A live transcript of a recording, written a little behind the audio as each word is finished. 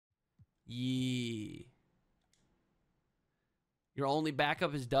Yeah. Your only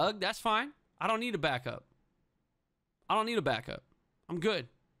backup is Doug? That's fine. I don't need a backup. I don't need a backup. I'm good.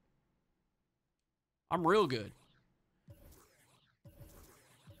 I'm real good.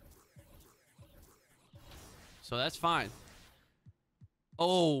 So that's fine.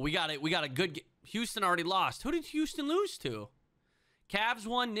 Oh, we got it. We got a good... Houston already lost. Who did Houston lose to? Cavs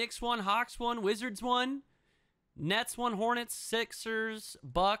won, Knicks won, Hawks won, Wizards won, Nets won, Hornets, Sixers,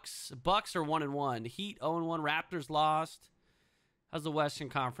 Bucks. Bucks are 1-1. Heat 0-1. Raptors lost. How's the Western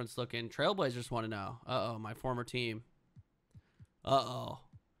Conference looking? Trailblazers 1-0. Uh-oh, my former team. Uh-oh.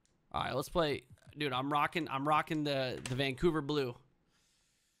 All right, let's play. Dude, I'm rocking the Vancouver Blue.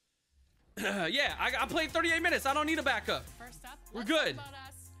 Yeah, I played 38 minutes. I don't need a backup. First up, we're good.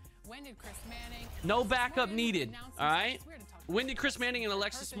 When did Chris Manning no backup needed. All right. When did Chris Manning and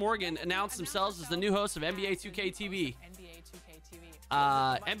Alexis Morgan announce themselves as the new hosts of NBA 2K TV?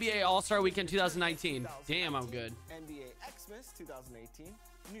 NBA All-Star Weekend 2019. Damn, I'm good. NBA Xmas 2018,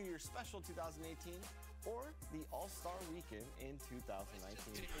 New Year's Special 2018, or the All-Star Weekend in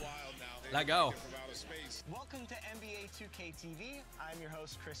 2019. Let go. Welcome to NBA 2K TV. I'm your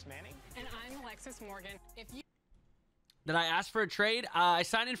host, Chris Manning. And I'm Alexis Morgan. If you Did I ask for a trade? I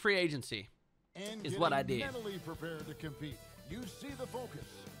signed in free agency. And is what I did. Mentally prepared to compete. You see the focus.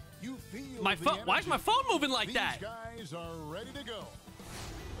 You feel my phone. Why is my phone moving like that? These guys are ready to go.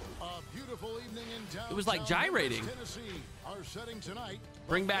 A beautiful evening in town. It was like gyrating. Tennessee are setting tonight.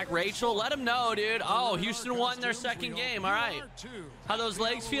 Bring back Rachel. Let them know, dude. Oh, Houston won their second game. All right. How those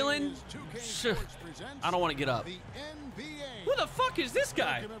legs feeling? I don't want to get up. Who the fuck is this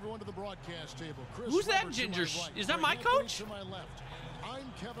guy? Who's that ginger? Is that my coach?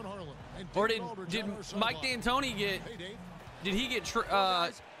 Or did Mike D'Antoni get? Did he get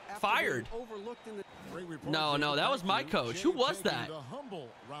fired? No, that was my coach. Who was that?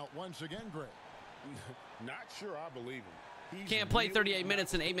 Not sure I believe him. Can't play 38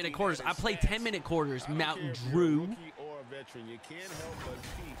 minutes in 8-minute quarters. I play 10-minute quarters. Mountain Drew. Or a veteran, you can't help but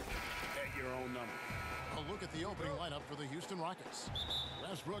peek at your own number. A look at the opening lineup for the Houston Rockets.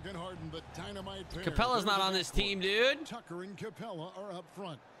 Westbrook and Harden, the dynamite pair. Capella's not on this team, dude. Tucker and Capella are up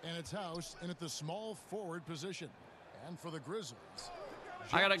front, and it's House in at the small forward position. And for the Grizzlies,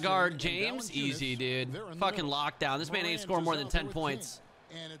 I gotta guard James. Easy, dude. Fucking lockdown. This man ain't scoring more than 10 points.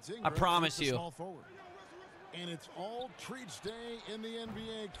 I promise you. And it's all treats day in the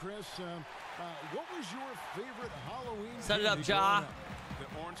NBA, Chris. What was your favorite Halloween? Set it up, Ja. The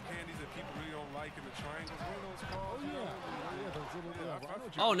orange candies that people really don't like in the triangles. What are those called?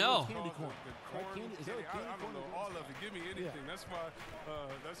 Oh no. Candy corn. I don't know all of it. Give me anything. That's why I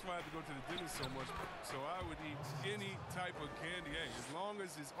have to go to the dentist so much. So I would eat any type of candy. Hey, as long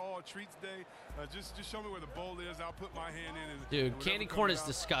as it's all treats day, just show me where the bowl is. I'll put my hand in. And dude, candy corn is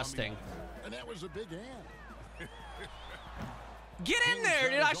disgusting. And that was a big hand. Get in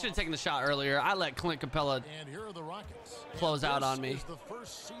there, dude. I should have taken the shot earlier. I let Clint Capella and here are the Rockets. Close out on me. This is the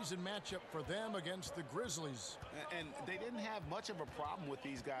first season matchup for them against the Grizzlies. And they didn't have much of a problem with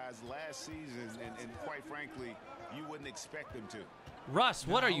these guys last season, and quite frankly, you wouldn't expect them to. Russ,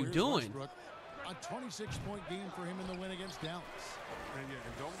 what are you doing? Westbrook, a 26-point game for him in the win against Dallas. And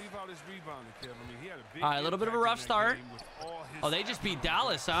don't leave out his rebounding, Kevin. I mean, he had a big. All right, a little bit of a rough start. Oh, they just beat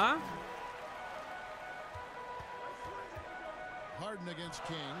Dallas, huh? Harden against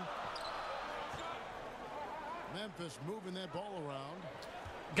King. Memphis moving that ball around.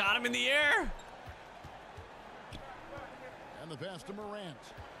 Got him in the air. And the pass to Morant.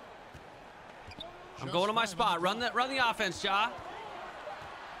 I'm going to my spot. Run the offense, Ja.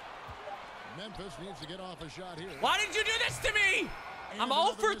 Memphis needs to get off a shot here. Why did you do this to me? I'm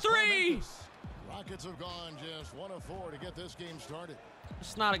 0 for 3. Rockets have gone just 1 of 4 to get this game started.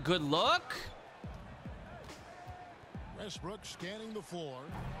 It's not a good look. Westbrook scanning the floor.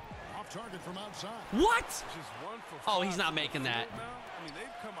 Off target from outside. What? Just 1 for 5. Oh, he's not making that. I mean,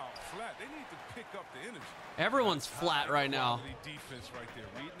 they've come out flat. They need to pick up the energy. Everyone's flat right now. Defense right there.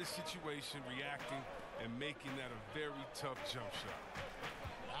 Reading the situation, reacting, and making that a very tough jump shot.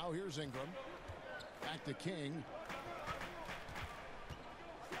 Now here's Ingram. Back to King.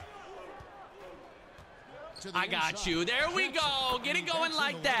 I got you. There we go. Get it going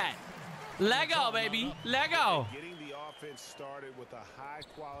like that. Lego, baby. Lego. Getting the offense started with a high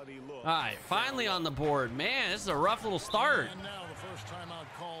quality look. All right, finally on the board. Man, this is a rough little start. And now the first timeout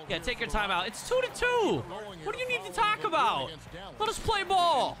called. Yeah, take your time out. It's 2-2. What do you need to talk about? Let us play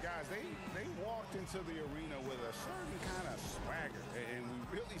ball. Guys, they walked into the arena with a certain kind of swagger, and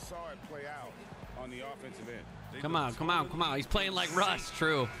we really saw it play out on the offensive end. Come on. He's playing like Russ.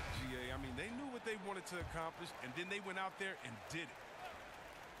 True. I mean, they knew what they wanted to accomplish, and then they went out there and did it.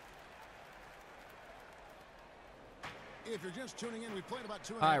 If you're just tuning in, we played about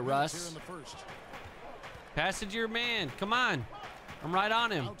 2.5 All right, minutes Russ. here in the first. Pass it to your man. Come on. I'm right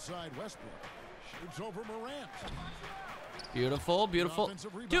on him. Outside Westbrook. Shoots over Morant. Beautiful, beautiful.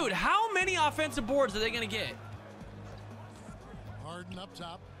 Offensive rebound. Dude, how many offensive boards are they going to get? Harden up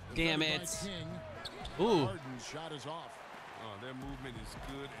top. Damn Defended it. by King. Ooh. Harden's shot is off. Their movement is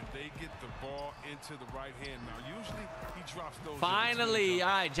good, and they get the ball into the right hand. Now, usually he drops those. Finally. All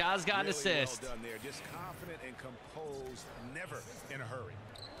right, Ja's got an assist. Well done there. Just confident and composed, never in a hurry.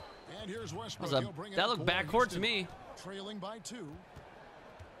 And here's Westbrook. That He'll bring it that up looked for backcourt to Houston. me. Trailing by 2.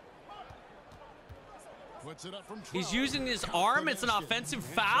 Puts it up from 12. He's using his Count arm. the It's an basket. offensive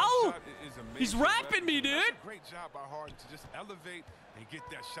His foul? jump shot is amazing. He's rapping me, dude. That's a great job by Harden to just elevate and get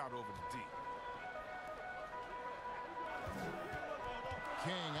that shot over the deep.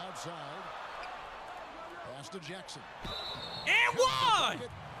 King outside. Pass to Jackson. And one.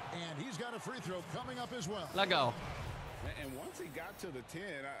 And he's got a free throw coming up as well. Let go. And once he got to the 10,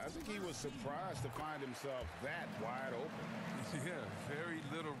 I think he was surprised to find himself that wide open. Yeah, very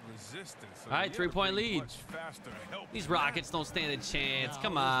little resistance. All right, 3-point lead. Much faster. Help These him. Rockets don't stand a chance. Now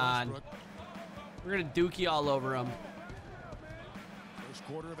Come here's on. Westbrook. We're going to dookie all over them. First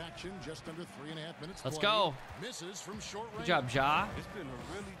quarter of action, just under 3.5 minutes. Let's played. go. Misses from short range. Good job, Ja. It's been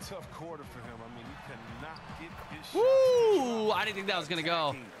a really tough quarter for him. I mean, he cannot get his shot. Woo! I didn't think that was going to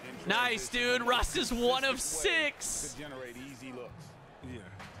go. Nice, dude. Russ is 1 of 6. To generate easy looks. Yeah,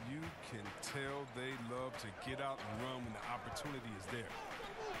 you can tell they love to get out and run when the opportunity is there.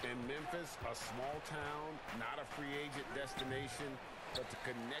 In Memphis, a small town, not a free agent destination, but the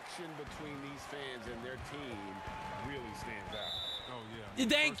connection between these fans and their team really stands out. Oh, yeah.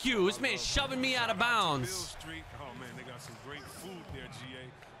 Thank you. This man's shoving me out of bounds. Bill Street. Oh, man, they got some great food there, GA.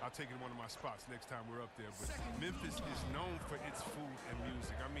 I'll take it to one of my spots next time we're up there. But Memphis is known for its food and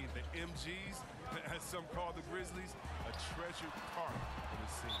music. I mean, the MGs, as some call the Grizzlies, a treasured part of the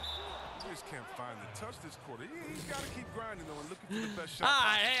scene. We just can't find the touch this quarter. He's got to keep grinding, though, and looking for the best shot. All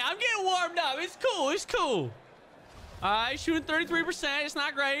right, hey, I'm getting warmed up. It's cool. It's cool. All right, shooting 33%. It's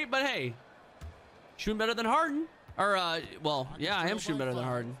not great, but hey, shooting better than Harden. Or, well, yeah, I am shooting better than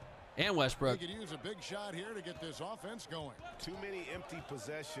Harden. And Westbrook. They could use a big shot here to get this offense going. Too many empty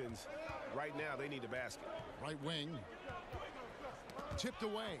possessions. Right now, they need a basket. Right wing. Tipped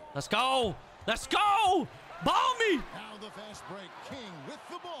away. Let's go. Let's go. Ball me. Now the fast break. King with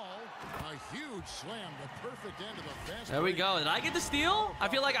the ball. A huge slam. The perfect end of the fast There we break. go. Did I get the steal? I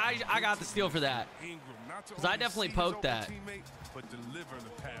feel like I got the steal for that. Ingram, not to 'Cause I only definitely see his poked open that. teammate, but deliver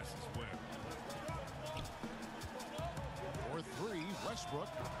the pass as well. For 3, Westbrook.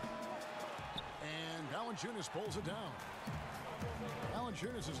 And Valanciunas pulls it down.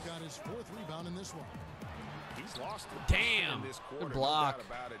 Valanciunas has got his 4th rebound in this one. He's lost it. Damn. In this Good quarter, block. no doubt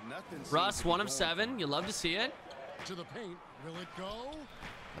about it. Nothing seems Russ, to be 1 of going 7. You love to see it. To the paint. Will it go?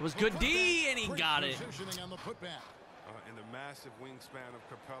 It was The good putback. D, and he Great got it. positioning on the putback. And the massive wingspan of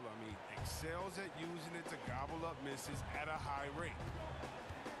Capella, I mean, excels at using it to gobble up misses at a high rate.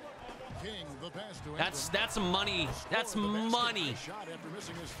 King, the pass to That's money. That's Scored the basket. money. Nice shot after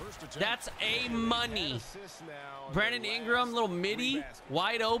missing his first attempt. That's a money. Assists now in Brandon the Ingram, last little 3 midi, baskets.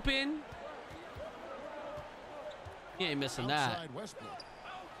 wide open. He ain't missing that. Outside Westbrook.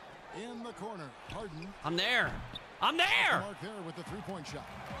 In the corner. Harden. I'm there. I'm there. Mark there with the 3-point shot.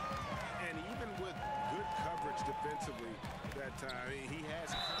 And even with good coverage defensively that time, he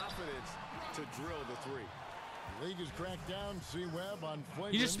has confidence to drill the 3. The league has cracked down. See Webb on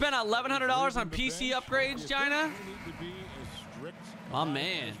flagrant. You just spent $1,100 on Leaving the PC bench. upgrades, You China? think we need to be as strict Oh,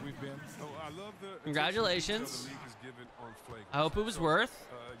 man. as we've been. Oh, I love the Congratulations. attention the league is given on flagrants. I hope it was worth.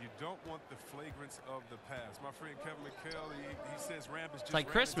 You don't want the flagrants of the past. My friend Kevin McHale, he says Ramp is just like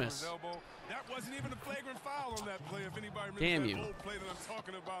ran into Christmas. his elbow. That wasn't even a flagrant foul on that play. If anybody remembers Damn that you. old play that I'm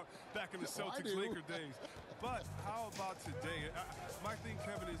talking about back in the Oh, I Celtics do. Laker days. But how about today? My thing,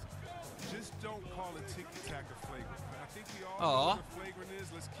 Kevin, is just don't call a ticky-tack a flagrant. I think we all know what a flagrant is.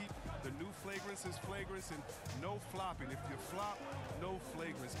 Let's keep the new flagrants as flagrants and no flopping. If you flop, no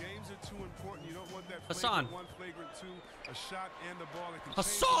flagrants. Games are too important. You don't want that Hassan. flagrant 1, flagrant 2, a shot and the ball. That can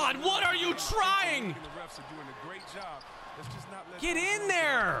Hassan, change the what are you game. trying? The refs are doing a great job. Let's just not let Get those in ones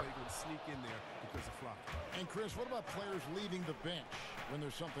there. that are flagrant sneak in there because of flopping. And Chris, what about players leaving the bench when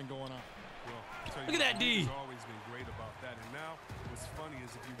there's something going on? Well, I'll tell Look you at that what, D. He's always been great about that. And now what's funny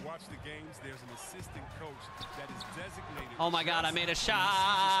is if you watch the games, there's an assistant coach that is designated. Oh my God, I made a just when he sees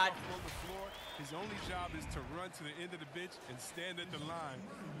shot. stuff on the floor, His only job is to run to the end of the bench and stand at the line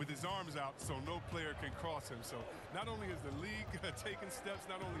with his arms out so no player can cross him. So not only is the league taking steps,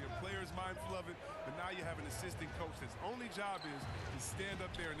 not only are players mindful of it, but now you have an assistant coach that's only job is to stand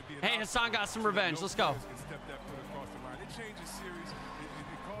up there and to be an Hey, Hassan got some revenge. Let's go. Can step that foot across the line. It changes series.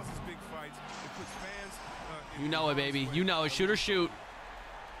 It causes big fights. It puts fans. You know it, baby. You know it. Shoot or shoot.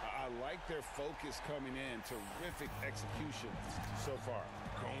 I like their focus coming in. Terrific execution so far.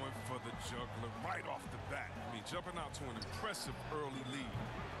 Going for the juggler right off the bat. I mean, jumping out to an impressive early lead.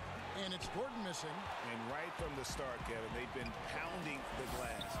 And it's Gordon missing. And right from the start, Kevin, they've been pounding the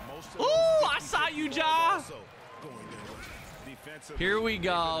glass. Most of Ooh, I saw you, Ja. Here we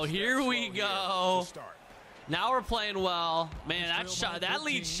go. Here we go. Now we're playing well. Man, that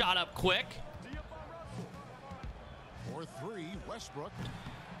lead shot up quick. For 3, Westbrook.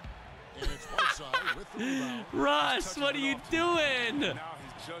 And it's Whiteside with the rebound. Russ, what are you doing? Now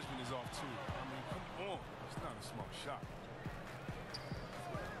his judgment is off too. I mean, come on. It's not a smart shot.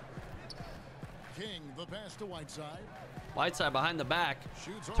 King, the pass to Whiteside. Whiteside behind the back.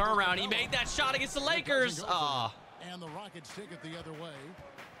 Shoots over Turn around. Capella. He made that shot against the Lakers. Ah. And the Rockets take it the other way.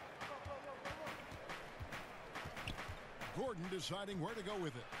 Gordon deciding where to go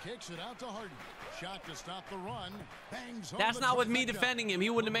with it. Kicks it out to Harden. Shot to stop the run. Bangs home. That's not with me trifecta. defending him. He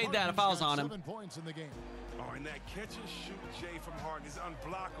wouldn't have made that if I was on him. 7 points in the game. Oh, and that catch and shoot Jay from Harden is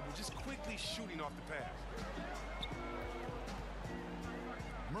unblockable. Just quickly shooting off the pass.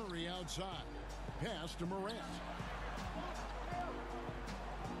 Murray outside. Pass to Morant.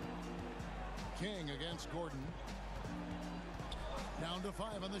 King against Gordon. Down to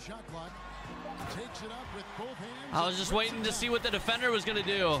 5 on the shot clock. Takes it up with both hands. I was just waiting to see what the defender was going to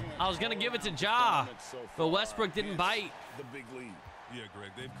do. I was going to give it to Ja, but Westbrook didn't bite. The big lead. Yeah, Greg,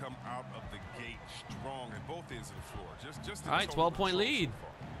 they've come out of the gate strong at both ends of the floor. Just All right, 12-point lead.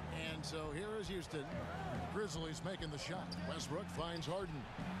 And so here is Houston. Grizzlies making the shot. Westbrook finds Harden.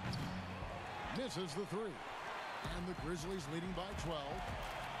 Misses the 3. And the Grizzlies leading by 12.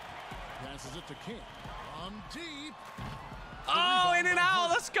 Passes it to King. On deep. Oh, in and out.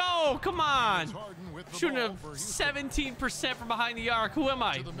 Let's go. Come on. Harden with the Shooting ball a for Houston. 17% from behind the arc. Who am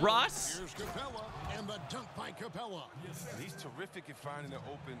I? To the middle. Russ? Here's Capella. And the dunk by Capella. He's terrific at finding an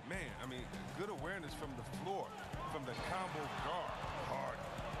open man. I mean, good awareness from the floor, from the combo guard. Hard.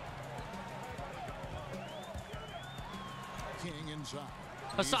 King inside.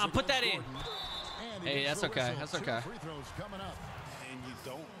 Hassan, He's put that against in. Gordon. And Hey, he gets that's the okay. whistle. That's 2 okay. free throws coming up. And you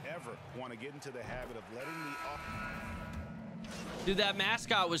don't ever want to get into the habit of letting the Dude, that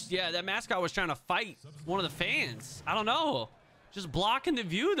mascot was trying to fight one of the fans. I don't know. Just blocking the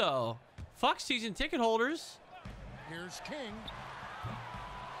view, though. Fuck season ticket holders. Here's King.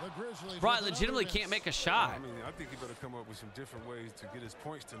 The Grizzlies. Bro, I with another legitimately miss. can't make a shot. I mean, I think he better come up with some different ways to get his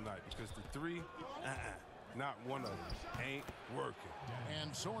points tonight because the 3, not one of them, ain't working.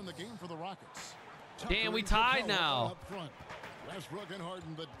 And so in the game for the Rockets. Damn, we and tied Capella now. Up front. Westbrook and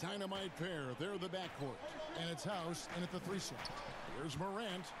Harden, the dynamite pair. They're the backcourt. And it's House in at the 3 slot. Here's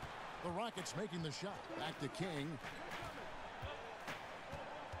Morant. The Rockets making the shot. Back to King.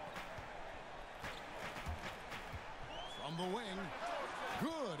 From the wing.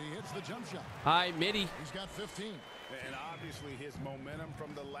 Good. He hits the jump shot. All right, Mitty. He's got 15. And obviously his momentum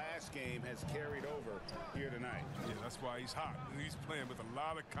from the last game has carried over here tonight. Yeah, that's why he's hot. He's playing with a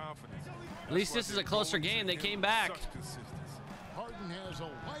lot of confidence. At least this is a closer game. They came back. Such consistency. Harden has a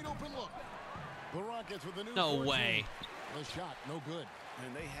wide open look. The Rockets with a new No 14. way. The shot, no good.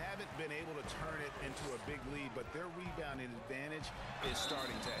 And they haven't been able to turn it into a big lead, but their rebounding advantage is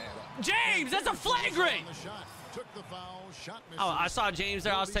starting to add up. James, that's a flagrant. On the shot. Took the foul. Shot misses. Oh, I saw James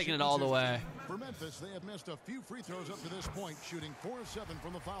there. I was taking it all the way. For Memphis, they have missed a few free throws up to this point, shooting 4 of 7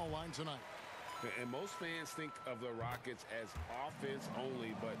 from the foul line tonight. And most fans think of the Rockets as offense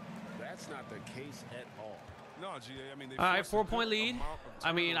only, but that's not the case at all. No, GA, I mean, they All right, forced a 4-point good lead. amount of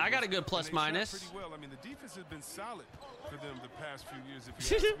I mean, I got a good turnovers, plus and they shot minus. pretty well. I mean, the defense has been solid for them the past few years,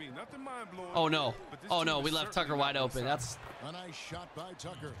 if you ask me. Nothing mind-blowing. Oh, no. but this Oh, team no. is We left certainly Tucker not wide one open. side. That's A nice shot by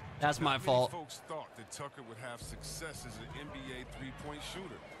Tucker. my Not many fault. folks thought that Tucker would have success as an NBA three-point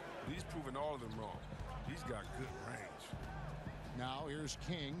shooter. He's proven all of them wrong. He's got good range. Now here's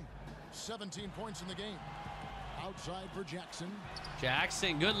King. 17 points in the game. Outside for Jackson.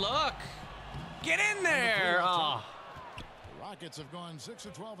 Jackson, good look. Get in there. Oh. The Rockets have gone 6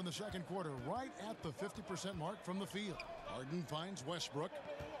 of 12 in the second quarter, right at the 50% mark from the field. Harden finds Westbrook.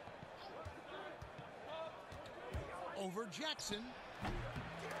 Over Jackson.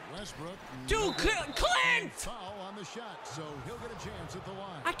 Westbrook. Dude, Clint! Foul on the shot, so he'll get a chance at the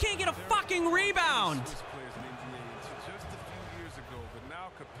line. I can't get a fucking rebound. Swiss players in NBA until just a few years ago, but now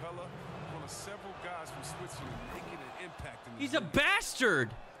Capella, one of several guys from Switzerland making an impact in the He's a league. bastard.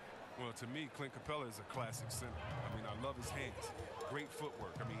 Well, to me, Clint Capella is a classic center. I mean, I love his hands. Great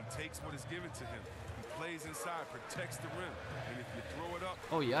footwork. I mean, he takes what is given to him. He plays inside, protects the rim. And if you throw it up,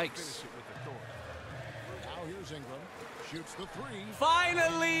 Oh, yikes. finish it with authority. Now here's Ingram. Shoots the three.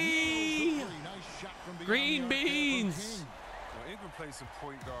 Finally! Nice shot from beyond Green the arc there from beans. King. Well, Ingram played some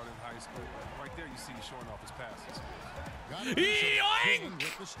point guard in high school. Right there, you see he's showing off his passes. Got it. King Yoink!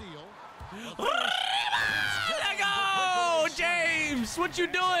 with the steal. Let go, James. What you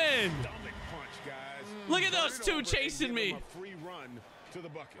doing? Stomach punch, guys. Look at those Turn it two over and chasing give me. him a free run to the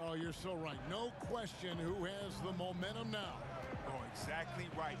bucket. Oh, you're so right. No question who has the momentum now. Oh, exactly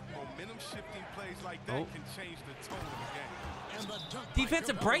right. Momentum shifting plays like that Oh. can change the tone of the game. And the dunk by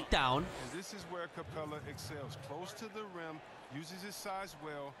Defensive Capella. breakdown. And this is where Capella excels. Close to the rim, uses his size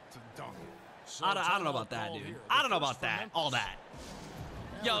well to dunk. So I don't know timeout about that, called dude. here. I don't know The about first for that. Memphis. All that.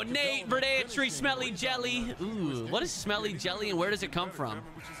 Now Yo, Capella Nate, Verdantry, finishing smelly rebound jelly. on the Ooh, what is smelly jelly and where does it come from?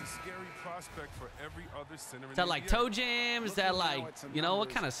 Which is a scary prospect for every other center in Is that the like NBA. toe jam? Is that like, you know, what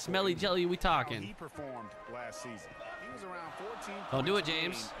kind of smelly jelly are we How talking? he performed last season. He was around 14 Don't do it, points a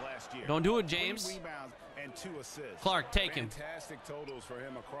James. game last year. Don't do it, 20 James. rebounds and 2 assists. Clark, take him. Fantastic totals for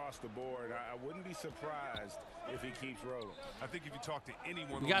him across the board. I wouldn't be surprised if he keeps rolling. I think if you talk to anyone,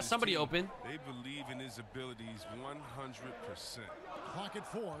 We on got this somebody team, open. They believe in his abilities 100%. Clock at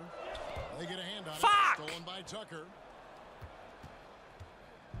 4. They get a hand on Fuck! it. Stolen by Tucker.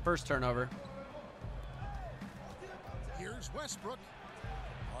 First turnover. Here's Westbrook.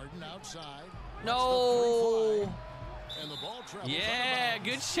 Harden outside. No. And the ball travels Yeah, out of bounds.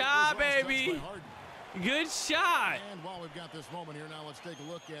 good shot, It was last touched baby. by Harden. Good shot. And while we've got this moment here, now let's take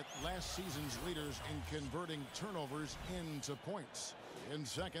a look at last season's leaders in converting turnovers into points. In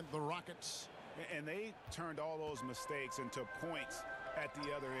second, the Rockets. And they turned all those mistakes into points at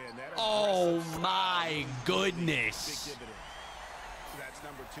the other end. That Oh aggressive my style, big goodness. dividend. That's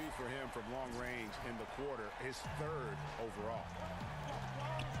number 2 for him from long range in the quarter, his 3rd overall.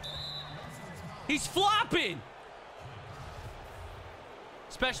 He's flopping.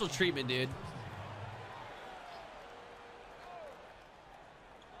 Special treatment, dude.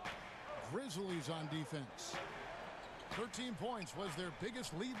 Grizzlies on defense. 13 points was their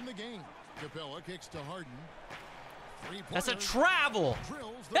biggest lead in the game. Capella kicks to Harden. That's a Three-pointer. travel.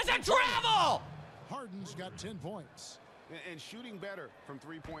 Drills the That's a three-pointer. travel. Harden's got 10 points. And shooting better from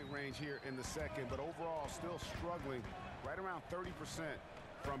three-point range here in the second, but overall still struggling right around 30%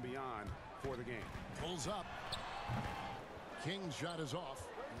 from beyond for the game. Pulls up. King's shot is off.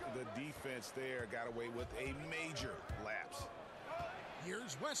 The defense there got away with a major lapse.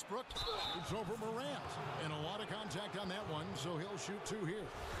 Here's Westbrook. It's over Morant. And a lot of contact on that one, so he'll shoot 2 here.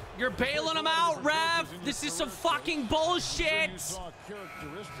 You're bailing him out, Rev. This is some fucking bullshit. You saw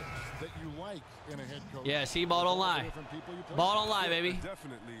characteristics that you like in a head coach. Yeah, see, ball don't lie. Different people you play Ball with. don't lie, baby.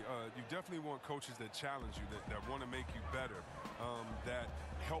 Definitely. You definitely want coaches that challenge you, that want to make you better, that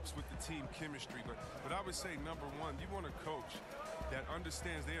helps with the team chemistry. But I would say, number one, you want a coach that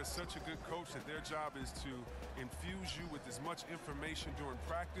understands they are such a good coach that their job is to infuse you with as much information during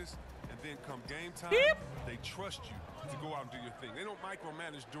practice, and then come game time, they trust you to go out and do your thing. They don't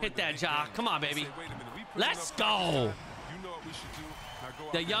micromanage during Hit the that big jaw. games. Come on, They baby. say, wait a minute, we put Let's enough go. practice time. You know what we should do. Now go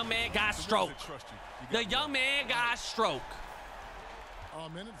out The there. young man got The ones stroke. that trust you. You The got young man got stroke. A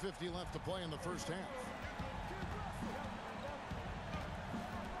minute 50 left to play in the first half.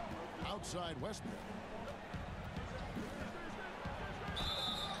 Outside Westbrook.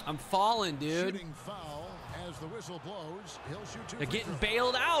 I'm falling, dude. Shooting foul as the whistle blows. He'll shoot 2 They're free getting throws.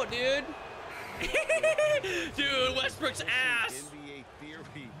 bailed out, dude. Dude, Westbrook's ass. NBA theory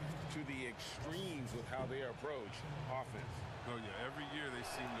to the extremes with how they approach offense. Oh yeah, every year they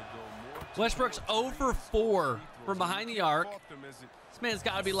seem to go more. Westbrook's 0 for 4 from behind the arc. Fought them as it This man's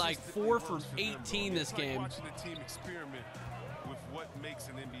got to be like 4 for works them, 18 though. this It's like game. watching a team experiment with what makes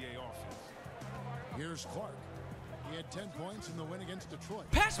an NBA offense. Here's Clark. He had 10 points in the win against Detroit.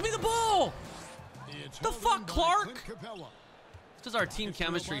 Pass me the ball. It's The held fuck, in by Clark? Clint Capella. It's because our team It's trailed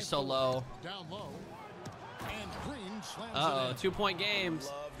chemistry by is so 4. low. Down low. And Green slams Uh-oh, it in. 2-point games.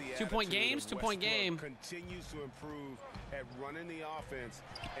 Love the 2-point attitude games, of 2-point Westbrook. game. Continues to improve at running the offense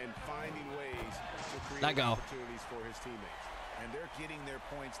and finding ways to create Let go. opportunities for his teammates. And they're getting their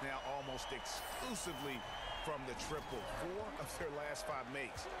points now almost exclusively from the triple. 4 of their last 5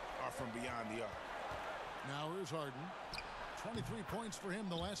 makes are from beyond the arc. Now here's Harden. 23 points for him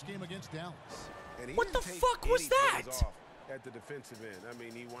the last game against Dallas. And he What didn't the take fuck was any that? plays off at the defensive end. I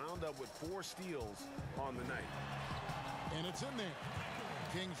mean, he wound up with 4 steals on the night. And it's in there.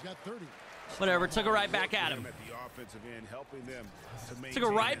 King's got 30. Whatever, took it right back at him. At the offensive end, helping them to Took it maintain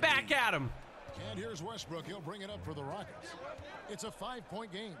right that back lead. at him. And here's Westbrook. He'll bring it up for the Rockets. It's a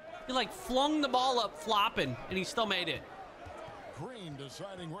 5-point game. He like flung the ball up flopping, and he still made it. Green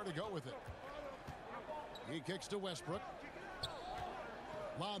deciding where to go with it. He kicks to Westbrook.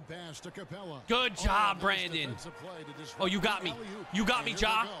 Lob pass to Capella. Good job, nice Brandon. defensive play to disrupt Oh, you got the me. alley-oop. You got And me, here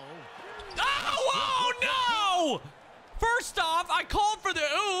Ja. we go. Oh, no! First off, I called for the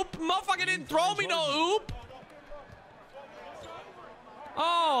oop. Motherfucker didn't throw me no oop.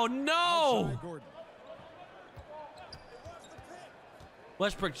 Oh, no. Outside Gordon.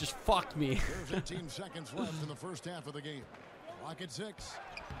 Westbrook just fucked me. There's 18 seconds left in the first half of the game. Clock at 6.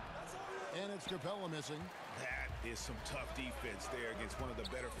 And it's Capella missing. That is some tough defense there against one of the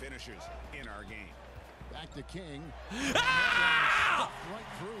better finishers in our game. Back to King. Ah! Right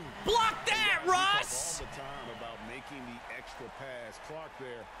through. Block that, We talk Russ! all the time about making the extra pass. Clark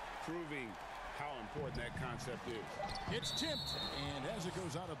there proving how important that concept is. It's tipped. And as it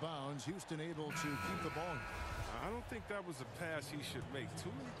goes out of bounds, Houston able to keep the ball. I don't think that was a pass he should make. Too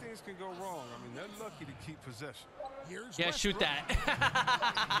many things can go wrong. I mean, they're lucky to keep possession. Here's Yeah, shoot Westbrook. that.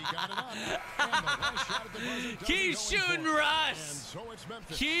 He got it up. And the last shot at the buzzer doesn't Keep go in shooting, for it. Russ. And so it's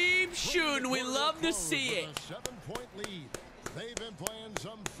Memphis. Keep shooting. We love to see it. With a 7-point lead. They've been playing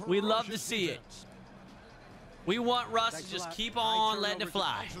some We love to ferocious see it. defense. We want Russ Thanks to a just lot. keep I on turn letting over it to-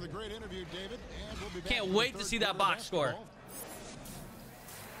 fly. Thanks for the great interview, David. And we'll be back Can't in the wait to third see that quarter box score. basketball.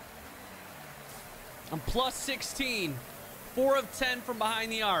 I'm plus 16. 4 of 10 from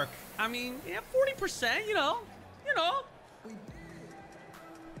behind the arc. I mean, yeah, 40%, you know.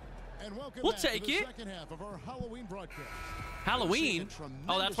 And welcome We'll back to take the it. second half of our Halloween broadcast. Halloween?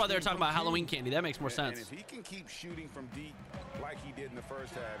 Oh, that's why they were talking about Halloween King. candy. That makes more And sense. if he can keep shooting from deep like he did in the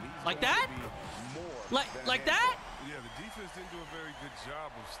first half, he's Like going that? to be more Like than a like handful. that? Yeah, the defense didn't do a very good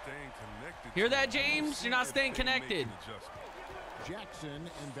job of staying connected. Hear to that, him. James? See You're not if staying they make connected. an adjustment. Jackson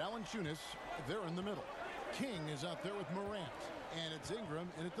and Valanciunas, they're in the middle. King is out there with Morant. And it's Ingram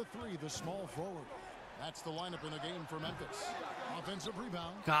in at the 3, the small forward. That's the lineup in the game for Memphis. Offensive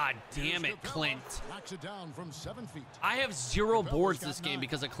rebound. God damn Here's it, Capella. Clint. Knocks it down from 7 feet. I have 0 Capella's boards got this game 9.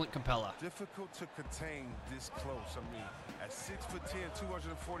 because of Clint Capella. Difficult to contain this close. I mean, at 6'10",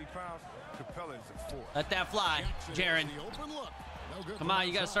 240 pounds, Capella is a force. Let that fly, Jackson Jaren. has the open look. No good Come from on,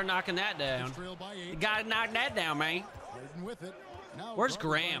 you got to outside. start knocking that down. It's trailed by 8. You got to knock that down, man. Harden with it. Now Where's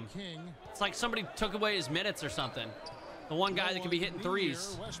guarded by Graham? King. It's like somebody took away his minutes or something. The one guy that can be hitting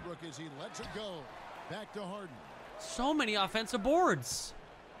threes. Westbrook as he lets it go. Back to Harden. So many offensive boards.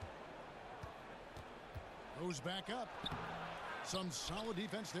 Goes back up. Some solid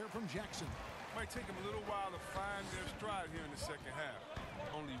defense there from Jackson. Might take them a little while to find their stride here in the second half.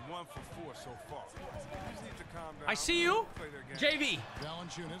 Only 1 for 4 so far. They just need to calm down. I see you. Play their game. JV.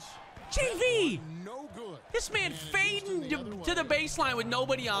 Valanciunas. JV. No good. This man And it's Houston fading the other to the way. baseline with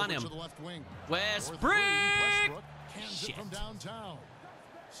nobody on Over him. to the left wing. Westbrook. For 3, Westbrook cans Shit. it from downtown.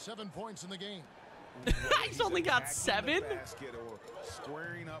 7 points in the game. He's only got Attacking 7. the basket or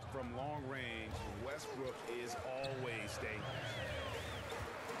squaring up from long range. Westbrook is always dangerous.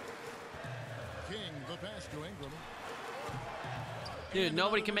 King, the pass to Ingram. Dude,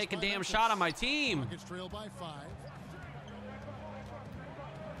 nobody can make a damn shot on my team. Rockets trail by 5.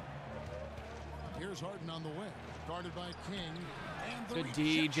 Here's Harden on the wing. Guarded by King. And the Good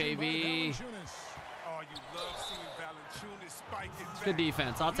D, rejection by JV. Valanciunas. Oh, you love seeing Valanciunas spike it back. Good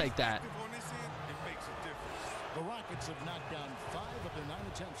defense. I'll take that. Active on this end, it makes a difference. The Rockets have knocked down 5 of their 9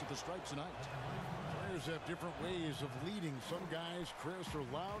 attempts at the stripe tonight. Players have different ways of leading. Some guys, Chris, are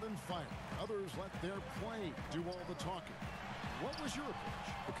loud and fire. Others let their play do all the talking. What was your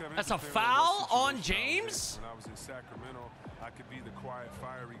approach? Kevin, That's it a depends foul what on situation I was in. James? When I was in Sacramento, I could be the quiet,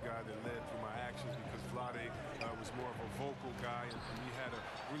 fiery guy that led through my actions because Vlade was more of a vocal guy, and we had a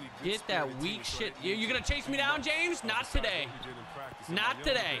really good Get that spirited weak team, so shit. that You're going to chase me down, James? Not besides today. what we did in practice. In Not my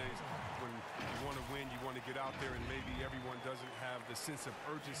younger today. days, when you want to win, you want to get out there, and maybe everyone doesn't have the sense of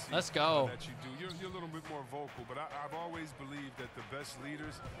urgency Let's go. that you do. You're a little bit more vocal, but I've always believed that the best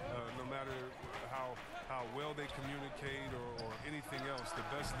leaders, no matter how well they communicate or anything else, the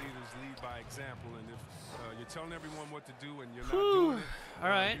best leaders lead by example. And if you're telling everyone what to do and you're not doing it, All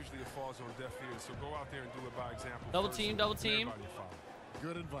right. usually it falls on deaf ears. So go out there and do it by example. Double first, team, and double team. everybody will follow.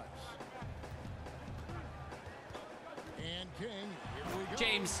 Good advice. And King, here we go.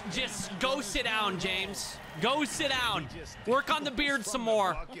 James, just go sit down, James. Go sit down. Work on the beard some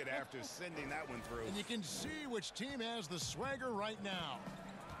more. Bucket after sending that one through. And you can see which team has the swagger right now.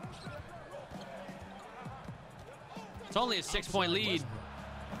 It's only a 6-point lead.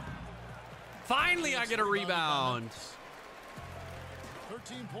 Finally, I get a rebound.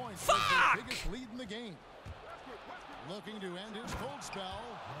 14 points. Fuck! Their biggest lead in the game. Looking to end his cold spell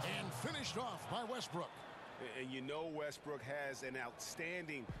and finished off by Westbrook. And you know Westbrook has an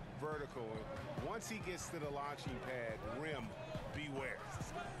outstanding vertical. Once he gets to the launching pad, rim, beware.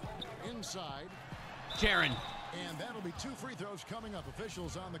 Inside. Jaren. And that'll be 2 free throws coming up.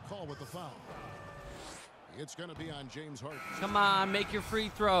 Officials on the call with the foul. It's going to be on James Harden. Come on, make your free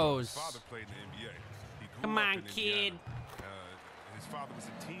throws. His father played in the NBA. He grew Come up on, in kid. Indiana. His father was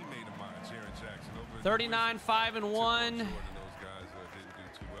a teammate of mine, Jaren Jackson. Over at 39, 5 and 1. Those guys didn't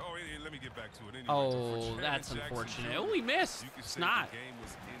do too well. Oh, let me get back to it. Anyway, Oh, for that's Jaren Jackson unfortunate. Jr., Oh, he missed. you could It's say not. the game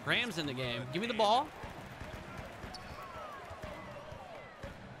was in Graham's his in the game. blood Give me the and ball.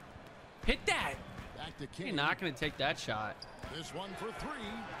 Hit that. Back to King. You're not going to take that shot. This one for 3.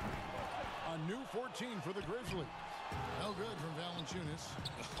 A new 14 for the Grizzlies. No good from Valanciunas.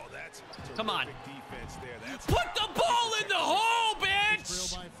 Oh, that's Come on. terrific defense there. That's Put the ball in the hole, Trail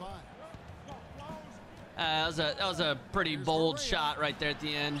bitch. by 5. That was a pretty bold shot right there at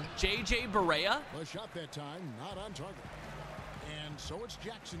the end. J.J. Barea. The shot that time, not on target. And so it's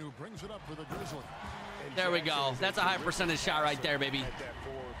Jackson who brings it up for the Grizzlies. And There we Jackson go. is a That's a high terrific percentage shot right there, baby. at that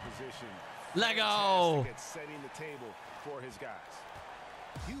forward position. Let go. Fantastic at setting the table for his guys.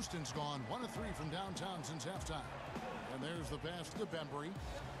 Houston's gone 1 of 3 from downtown since halftime. And there's the pass to Bembry.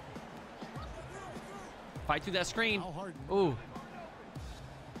 Fight through that screen. Now Harden. Ooh. What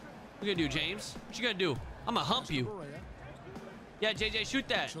you gonna do, James? What you gonna do? I'm gonna hump you. Barea. Yeah, JJ, shoot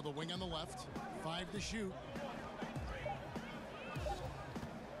that. So the wing on the left. 5 to shoot.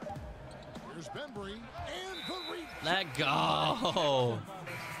 Here's Bembry. And the reach. Let go.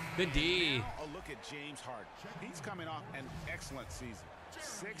 Good D. A look at James Harden. He's coming off an excellent season.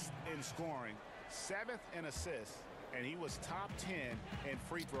 6th in scoring, 7th in assists, and he was top 10 in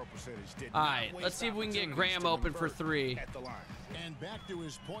free throw percentage. All right, let's see if we can get Graham open for 3. At the line. And back to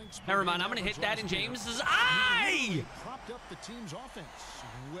his points. Never mind, I'm gonna hit that in James's eye. Propped up the team's offense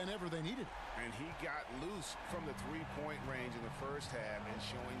whenever they needed it. And he got loose from the 3-point range in the first half and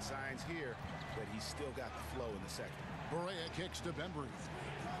showing signs here that he's still got the flow in the second. Barea kicks to Bembry.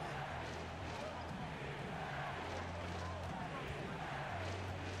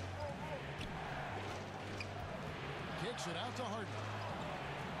 Kicks it out to Harden.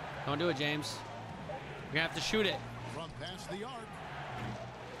 Don't do it, James. You're gonna have to shoot it. From past the arc.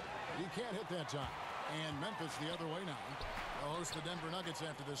 He can't hit that time. And Memphis the other way now. They'll host the Denver Nuggets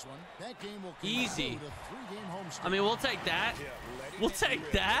after this one. That game will Easy. conclude a 3-game homestand. I mean, we'll take that. We'll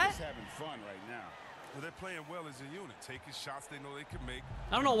take that. He's having fun right now. Well, they're playing well as a unit, taking shots they know they can make.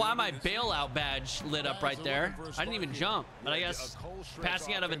 I don't know why my bailout badge lit up right there. I didn't even jump, but I guess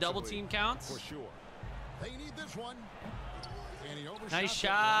passing out of a double team counts. For sure. They need this one. And he overshot Nice that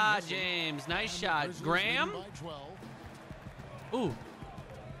shot, one. James. Nice And the shot. Grizzlies Graham? leading by 12. Ooh.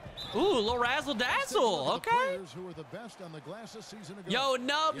 Ooh, little razzle dazzle. The Okay. players who were the best on the glass a season ago. Yo,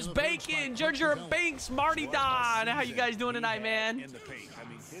 Nubs, In the third Bacon, spot, Ginger Coach Banks, Marty Don. How you guys doing tonight, man? In the paint. I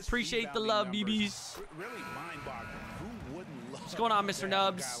mean, his Appreciate the rebounding love, numbers, BBs. Really mind-boggling. Who wouldn't love What's going on, Mr. to have a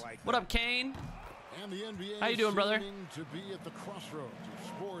Nubs? guy like What that? up, Kane? And the NBA How you doing, brother? seeming to be at the crossroads of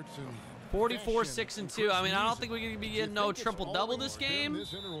sports and 44, fashion 6 and and 2. I mean, I don't music. think we can be Do you getting no think it's triple-double always this been game.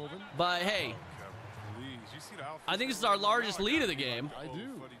 this interwoven? But hey, Please, you see the outfits I think this is they're our wearing largest now? lead of the game. I do.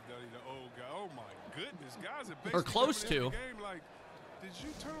 Fuddy-duddy, the old guy. Oh my goodness, guys are Or basically close coming in to. the game like, did you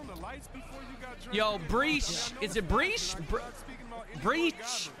turn on the lights before you got dressed? Yo, to get Breach. involved? I mean, I Is it know Breach? this fast, and I'm not speaking about any Breach.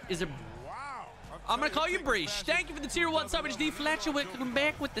 one guy, Is it? but wow. I'm gonna call you Take Breach. fast. Thank you for the tier 1 sub, HD Fletcher. Welcome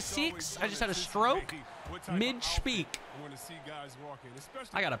back with the 6. I just had a stroke. Mid-speak. I want to see guys walking, especially.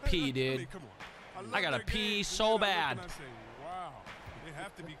 I gotta pee, dude. I mean, come on. love I gotta that pee game. so You know, bad. and I say, wow, they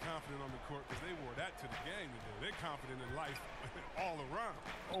have to be confident on the court because they wore that to the game today. They're confident in life all around.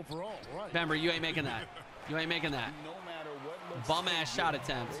 Overall, right. Remember, you ain't making that. You ain't making that. No matter what looks Bum-ass so shot good,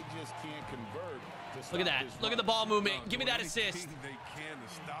 attempt. They just can't convert to Look at stop that. this Look at the run. ball movement. Give me that Anything assist. they can to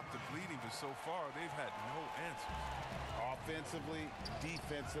stop the bleeding, but so far they've had no answers. Offensively,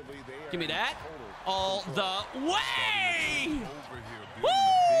 defensively, they are Give me in that. total All control. the way. Over here, building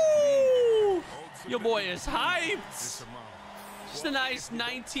a big lead. Woo! Your boy is hyped. Just a nice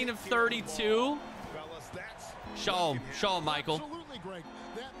 19 of 32. Fellas, that's Show him. Show him, Michael. Absolutely, Greg.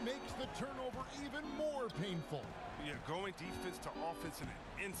 That makes the turnover even more painful. Yeah, going defense to offense in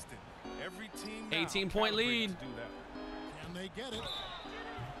an instant. Every team now 18-point calibrated lead. to do that. Can they get it?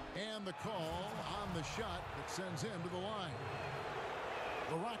 And the call on the shot that sends him to the line.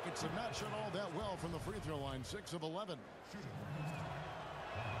 The Rockets have not shot all that well from the free throw line. 6 of 11.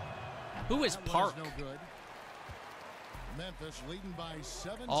 Who is That one's Park? no good. Memphis leading by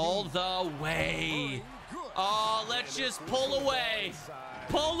 17. All the way. Good. Oh, let's just pull away. Inside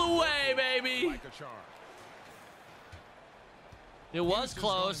pulled away, baby. Like a charm. It was Houston's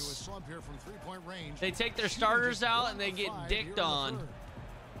gone into a close. slump here from three-point range. They take their Shooting starters just out 1 and they of get 5 here in dicked the on. third.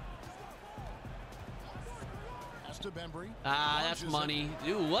 To Bembry. Ah, that's money.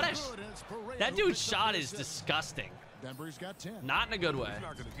 Dude, what a... Good, and it's Pereira That who dude's picks up shot the is assist. disgusting. Bembry's got 10. Not in a good way. He's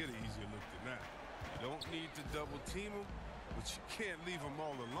not going to get an easier look than that. You don't need to double team him, but you can't leave him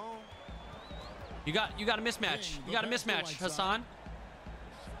all alone. You got a mismatch. You got a mismatch, Hassan.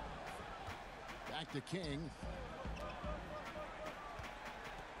 Back to King.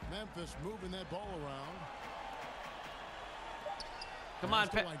 Memphis moving that ball around. Come on,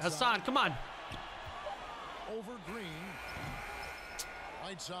 Hassan, come on. Over Green.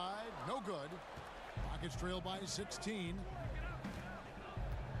 Right side, no good. Rockets trail by 16.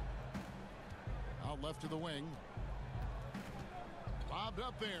 Out left to the wing. Bobbed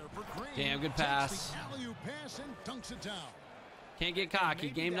up there for Green. Damn, good Takes pass. the alley-oop pass and dunks it down. Can't get cocky.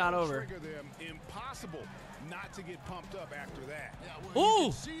 Maybe Game that not will over. trigger them. Impossible not to get pumped up after that. Yeah, well, Ooh! you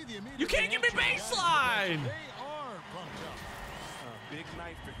can see the immediate You can't give me reaction. baseline! They are pumped up. Big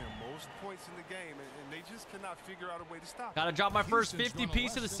night for him. Most points in the game, and they just cannot figure out a way to stop. Gotta drop my first Houston's 50 gone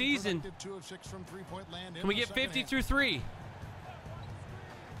piece of the less than season. productive, 2 of 6 from three-point land in Can we the get second 50 half. through 3?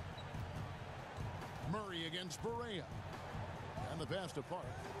 Murray against Berea. And the pass to Park.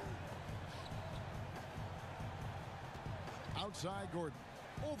 Outside Gordon.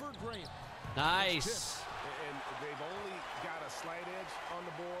 Over Graham. Nice. And they've only got a slight edge on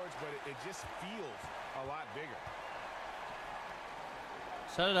the boards, but it just feels a lot bigger.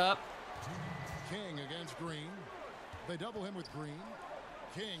 Set it up. King against Green. They double him with Green.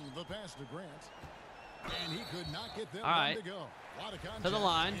 King, the pass to Grant. And he could not get them All right. to go. A lot of contact, To the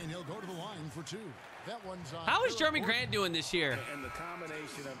line. And he'll go to the line for 2. That one's on. How is Phillip Jeremy Gordon. Grant doing this year? And the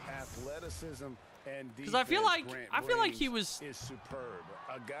combination of athleticism and Because I feel like he was. is superb.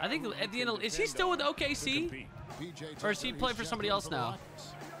 A guy I think who at the you end, can is he depend still with on to OKC? compete. PJ Or is he Tucker, playing he's for somebody checked in else for the now? Rockets.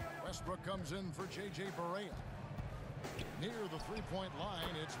 Westbrook comes in for J.J. Barea. Near the three-point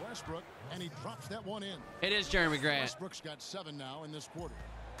line, it's Westbrook, and he drops that one in. It is Jeremy Grant. Westbrook's got 7 now in this quarter.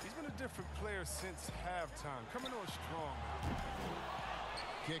 He's been a different player since halftime. Coming on strong.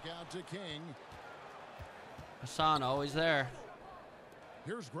 Kick out to King. Hassan always there.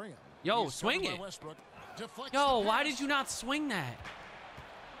 Here's Graham. Yo, He's swing covered by it. Westbrook. Deflects Yo, the why pass. did you not swing that?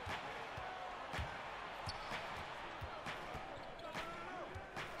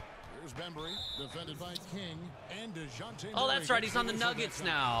 Here's Bembry, defended by King and DeJounte Oh, Murray that's right. gets He's on the finished with that Nuggets shot.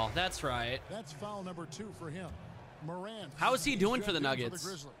 now. That's right. That's foul number 2 for him. Moran. How is he doing for the checked in Nuggets? the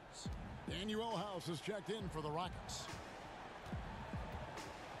Grizzlies. Daniel House is checked in for the Rockets.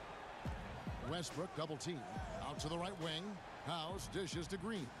 Westbrook double team. Out to the right wing. House dishes to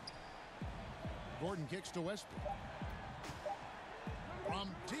Green. Gordon kicks to Westbrook. From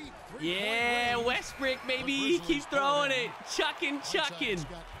deep. Yeah, Westbrook, baby. He keeps throwing it. Chucking. He's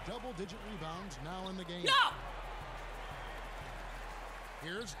got double-digit rebounds now in the game. No!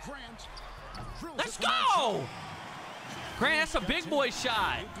 Here's Grant. Drills Let's it from outside. go! Grant, that's a big boy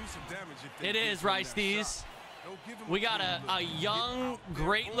shot. He'll do some damage if they It give is, him Rice that D's. shot. Don't give him We got clean a look. Get young, out there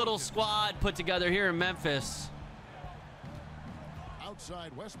great on little him. squad put together here in Memphis.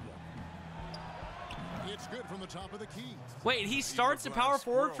 Outside Westbrook. It's good from the top of the key. Wait, he starts at Eagle power Glass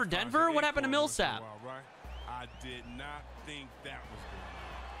forward Squirrel for finds Denver? an What happened to acorn once in a Millsap? while, right? I did not think that was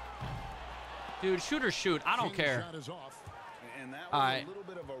Dude, shoot or shoot. I don't King's care. shot is off. And that was All right. a little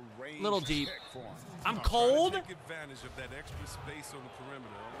bit of a range Little deep. check for him. I'm good. cold. Take advantage of that extra space on the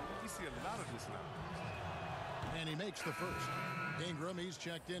perimeter. We see a lot of this now. And he makes the first. Ingram, he's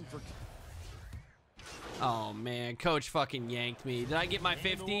checked in for. Oh, man. Coach fucking yanked me. Did I get my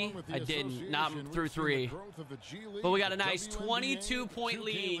 50? I didn't. Not through 3. But we got a nice 22-point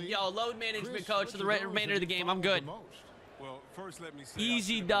lead. Yo, load management, coach, for the remainder of the game. I'm good. Well, first let me say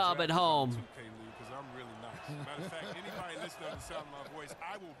Easy I should've dub been at drafted by home. 2K League, 'cause I'm really nice. Matter of fact, anybody listening to the sound of my voice,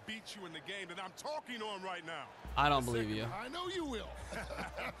 I will beat you in the game that I'm talking on right now. I don't believe you. I know you will.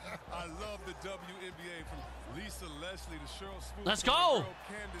 I love the WNBA from Lisa Leslie to Cheryl Swoop. Let's to my go. girl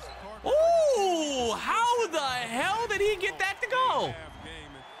Candace Parker. Ooh, how the hell did he get that to go?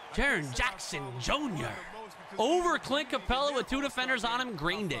 Jaren Jackson Jr. Over Clint Capella with 2 defenders on him,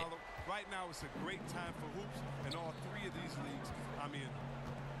 greened it. Right now, it's a great time for hoops, and all 3 of these leagues, I'm in.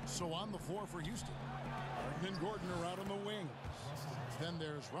 So on the floor for Houston. Harden and Gordon are out on the wings. Then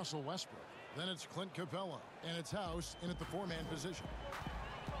there's Russell Westbrook. Then it's Clint Capella. And it's House in at the 4-man position.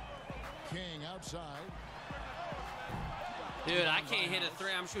 King outside. Dude, I can't hit a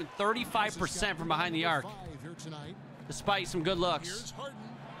 3. I'm shooting 35% from behind the arc, Here tonight. despite some good looks. Here's Harden.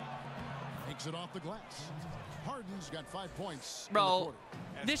 Takes it off the glass. Harden's got 5 points. Bro,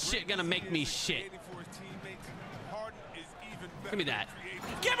 this shit gonna make me shit. Give me that.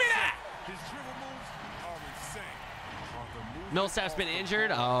 Give me that! His dribble moves are insane. Millsap's been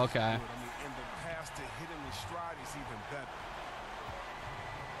injured? Oh, okay. I mean, in the past to hit him in stride is even better.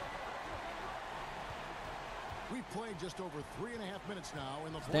 We've played just over 3.5 minutes now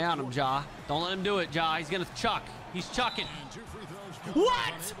in the fourth Stay on him, quarter. Ja. Don't let him do it, Ja. He's gonna chuck. He's chucking. And 2 free throws.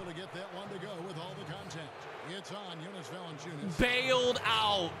 What? Unable to get that one to go with all the contact. It's on Jonas Valanciunas. Bailed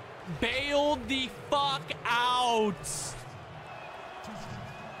out. Bailed the fuck out.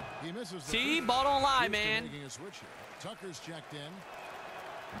 He misses the See? first. Ball don't lie, Houston man. making a switch here. Tucker's checked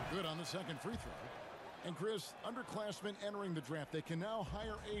in. Good on the second free throw. And Chris, underclassmen entering the draft, they can now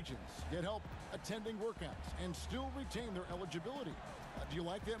hire agents, get help attending workouts, and still retain their eligibility. Do you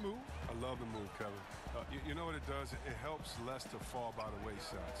like that move? I love the move, Kevin. You know what it does? It helps less to fall by the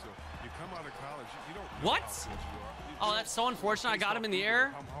wayside. So you come out of college, you don't. What? How good you are. Oh, that's so unfortunate. I got him in the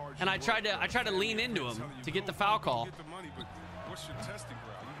air, and I tried to lean into him to get the foul call. You get the money, but what's your testing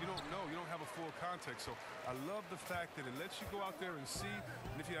ground? You don't know. You don't have a full context. So I love the fact that it lets you go out there and see.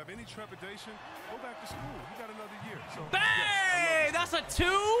 And if you have any trepidation, go back to school. You got another year. So Hey, that's a 2?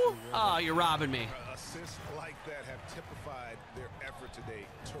 Oh, you're robbing me. Assists like that have typified their effort today.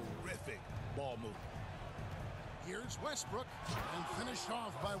 Terrific ball movement. Here's Westbrook, and finished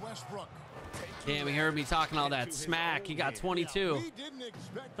off by Westbrook. Damn, he heard me talking all that smack. He got 22. We didn't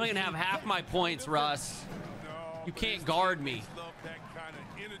expect Don't even have half my points, Russ. No, You but can't his guard me. teammates love that kind of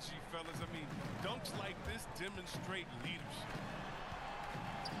energy, fellas. I mean, dunks like this demonstrate leadership.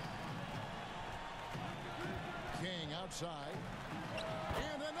 King outside.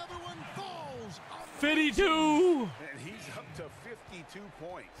 And another one falls. 52. And he's up to 52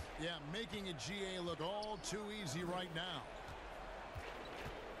 points. Yeah, making a GA look all too easy right now.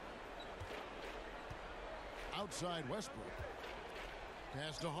 Outside Westbrook.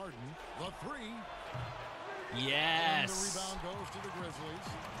 Pass to Harden. The 3. And the Yes. rebound goes to the Grizzlies.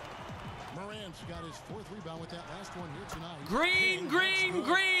 Morant's got his 4th rebound with that last one here tonight. Green, King, green, that's good.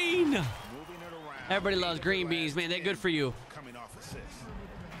 green. Moving it around. Everybody loves green beans, man. They're good for you. Coming off assists.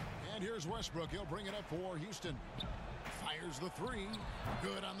 And here's Westbrook. He'll bring it up for Houston. Fires the 3.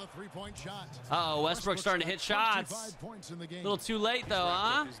 Good on the 3-point shot. Uh-oh, Westbrook's starting to hit shots. 25 points in the game. A little too late, though, Wrapped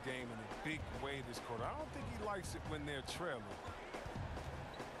huh? up his game in a big way this quarter. I don't think he likes it when they're trailing.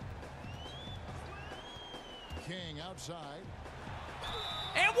 King outside.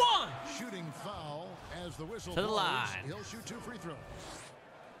 And 1. Shooting foul as the whistle To the blows. line. He'll shoot 2 free throws.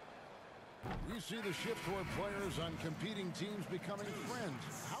 We see the shift toward players on competing teams becoming friends.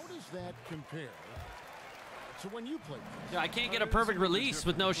 How does that compare to when you played? Yeah, I can't get a perfect release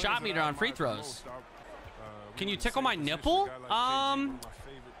with no shot meter on free throws. Can you tickle my nipple?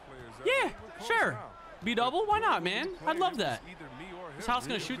 Yeah, sure. B double? Why not, man? I'd love that. Is House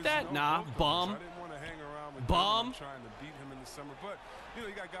gonna shoot that? Nah, bum. Bum. Trying to beat him in the summer, but you know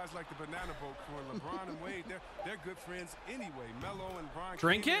you got guys like the Banana Boat crew and LeBron and Wade. They're good friends anyway. Melo and Brian.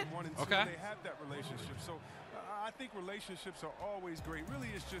 Drink King it? in 1 and 2, Okay. They have that relationship, so I think relationships are always great. Really,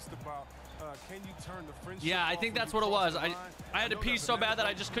 it's just about can you turn the friendship. Yeah, I off think when that's you what it cross was. the line? I had to know pee that so bad that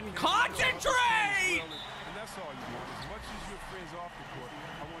I Banana just Boat couldn't crew, and concentrate. that's all you want. As much as you're friends off the court,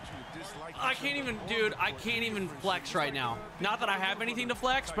 I want you to dislike. I can't even, dude, I can't even flex right now. Not that I have anything to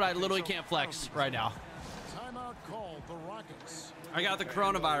flex, but I literally can't flex right now. Timeout called the Rockets. I got the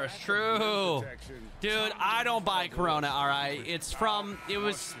coronavirus. True. Dude, I don't buy Corona, all right? It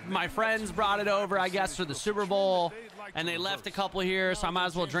was my friends brought it over, I guess, for the Super Bowl, and they left a couple here, so I might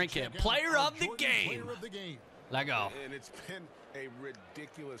as well drink it. Player of the game. Player of the game. Let go. And it's been a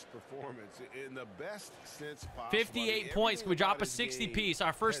ridiculous performance in the best sense possible. 58 points. Can we drop a 60 piece?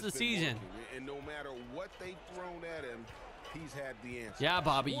 Our first of the season. And no matter what they've thrown at him, he's had the answer. Yeah,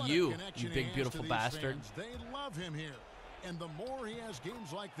 Bobby, What a you connection he big, has beautiful to these bastard. fans. They love him here. And the more he has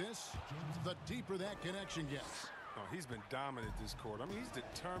games like this, the deeper that connection gets. Oh, he's been dominant this quarter. I mean, he's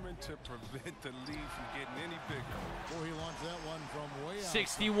determined to prevent the lead from getting any bigger. Boy, he launched that one from way out.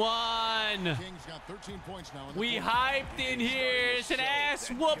 61. King's got 13 points now. In the We quarter. hyped in here. It's an ass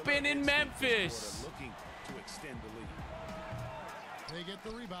whooping in Memphis. Looking to extend the lead. They get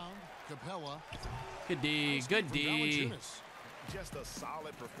the rebound. Capella. Good D. Good From D. Valanciunas. Just a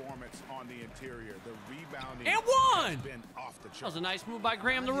solid performance on the interior. The rebounding And has one. been off the That was chart. a nice move by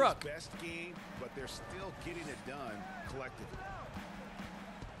Graham the Not Rook. his best game, but they're still getting it done collectively.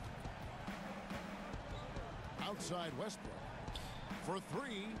 Outside Westbrook. For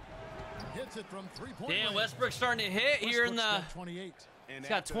 3. Hits it from 3-point Damn, range. Westbrook's starting to hit here in Westbrook's the. got 28. And He's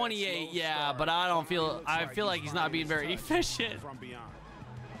got after that 28, slow yeah, start, but I don't he feel. looks I feel like he's not being very finding his touch efficient. from beyond.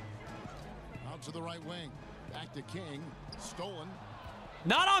 out to the right wing. Back to King. Stolen.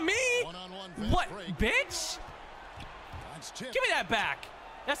 Not on me. One-on-one What, break. bitch? That's tipped. Give me that back.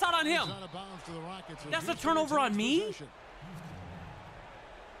 That's not on him. He's out of bounds to the Rockets. That's a Houston turnover on retains me? possession.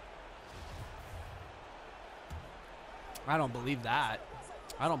 I don't believe that.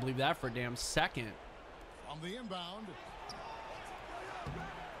 I don't believe that for a damn second. On the inbound.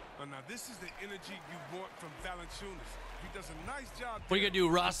 Now, this is the energy you want from Valanciunas. He does a nice job. What are you going to do,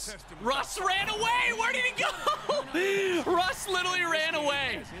 Russ? Test him. Russ ran away. Where did he go? Russ literally ran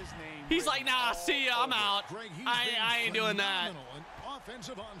away. He's like, nah, see ya, I'm out. Greg, he's I been ain't doing that. phenomenal. An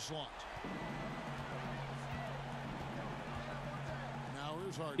offensive onslaught. Now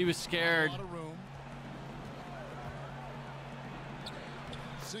here's Harden. He was scared. A lot of room.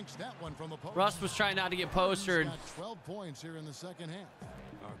 Sinks that one from the post. Russ was trying not to get postered. He's got 12 points here in the second half.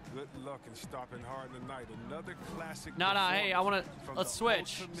 Good luck in stopping Harden tonight. Another classic. No, hey, I want to. from Let's the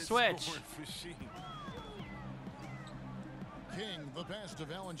switch. ultimate Switch. scoring machine. King, the pass to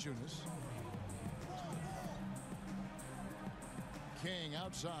Valanciunas. King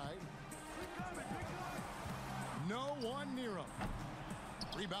outside. No one near him.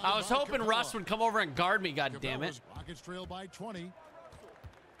 Rebounded I was by hoping Capella. Russ would come over and guard me, God damn it. Capella's Rockets trail by 20.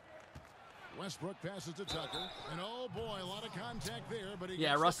 Westbrook passes to Tucker. And oh boy, a lot of contact there, but he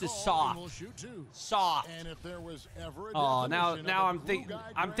Yeah, gets Russ the is call soft. and will shoot two. Soft. And if there was ever a Oh, definition now of a glue guy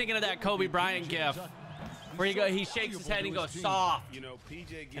I'm Grant, thinking of that it would Kobe be Bryant PJ gif Tucker. where he so shakes his valuable head and to goes his team. soft. You know, PJ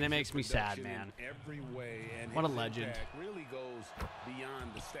gives And it makes you me sad, production man. in every way, and What a his legend. impact really goes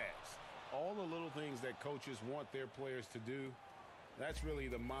beyond the stats. All the little things that coaches want their players to do, that's really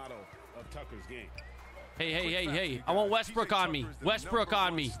the motto of Tucker's game. Hey. I want Westbrook on me. Westbrook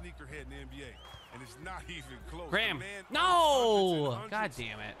on me. Sneakerhead in the NBA, and it's not even close. Graham. The man No. hundreds and God hundreds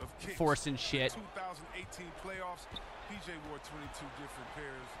damn it. of kicks. Forcing shit. 2018 playoffs, PJ wore 22 different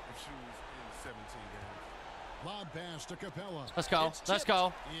pairs of shoes in 17 games. Lob pass to Capella. Let's go. It's Let's tipped.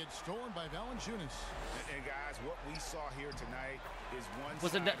 go. It's stolen by Valanciunas. And guys, what we saw here tonight is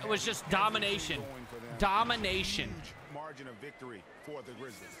one It was just domination. Domination. Huge margin of victory for the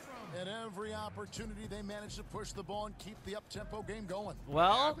Grizzlies. At every opportunity, they managed to push the ball and keep the up-tempo game going.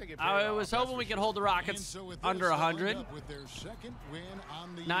 Well, I was hoping we could hold the And Rockets so with under this, they'll end 100. up with their second win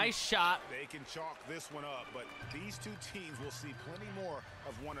on the Nice shot. They can chalk this one up, but these two teams will see plenty more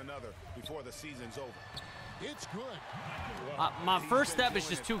of one another before the season's over. It's good. My first step is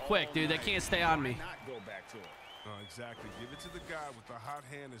just too quick, dude. They can't stay on me. Not go back to it. Exactly. Give it to the guy with the hot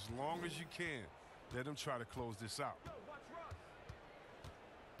hand as long as you can. Let him try to close this out.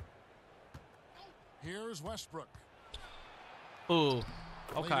 Here's Westbrook. Ooh.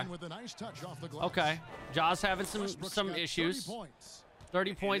 Played Okay. in with a nice touch off the glass. Okay. Jaws having Westbrook's some got 30 issues. points.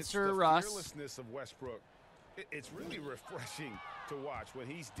 30 And points it's for the Russ. fearlessness of Westbrook. It's really refreshing to watch. When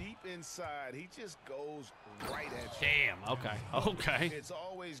he's deep inside, he just goes right at you. Damn. Okay. Okay. It's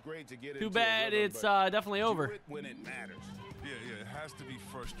always great to get Too into bad a rhythm, it's but definitely do over. it when it matters. Yeah, it has to be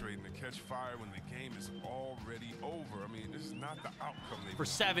frustrating to catch fire when the game is already over. I mean, this is not the outcome they For want.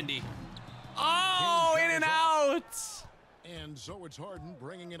 70. Oh, in and out. And so it's Harden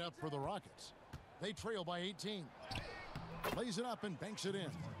bringing it up for the Rockets. They trail by 18. Plays it up and banks it in.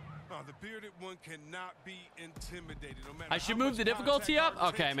 The bearded one cannot be intimidated. No matter I should how move much the difficulty contact up?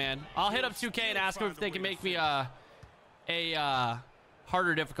 Harden Okay, takes, man. I'll hit up he'll 2K and still ask them if find they a can way make to me finish. a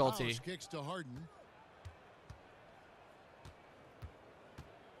harder difficulty. House kicks to Harden.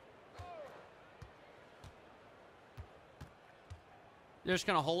 You're just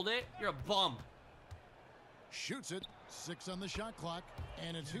going to hold it? You're a bum. Shoots it. 6 on the shot clock.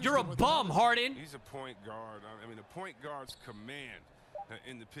 And it's You're a Houston with bum, another. Harden. He's a point guard. I mean, the point guard's command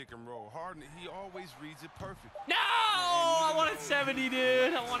in the pick and roll. Harden, he always reads it perfect. No! I wanted 70,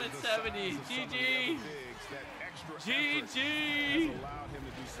 dude. I wanted 70. GG. GG. Allowed him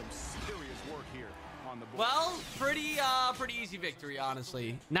to do some serious work here on the board. Well, pretty easy victory,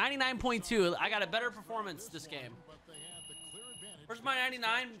 honestly. 99.2. I got a better performance this game. But they had the clear advantage. Where's my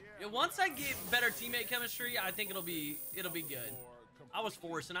 99? Once I get better teammate chemistry, I think it'll be good. I was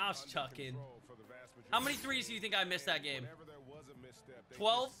forcing, I was chucking. How many threes do you think I missed that game?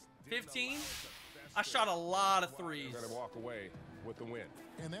 12? 15? I shot a lot of threes. Going to walk away with the win.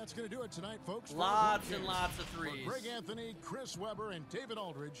 And that's going to do it tonight, folks. For our Lots and broadcast. lots of For threes. Greg Anthony, Chris Webber, and David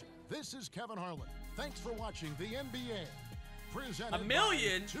Aldridge, this is Kevin Harlan. Thanks for watching the NBA. Presented A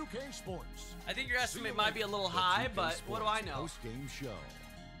million? by 2K Sports. I think your estimate might be a little high, but what do I know? Post-game show.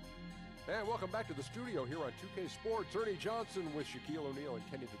 And welcome back to the studio here on 2K Sports. Ernie Johnson with Shaquille O'Neal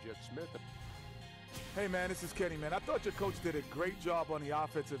and Kenny the Jet Smith. Hey, man, this is Kenny, man. I thought your coach did a great job on the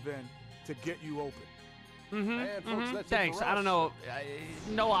offensive end to get you open. And folks, that's it Thanks. for I don't us.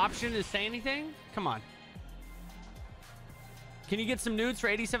 know. No option to say anything? Come on. Can you get some nudes for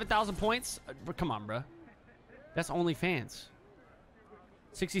 87,000 points? Come on, bro. That's OnlyFans.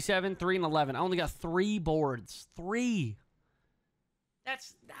 67, 3, and 11. I only got 3 boards. 3.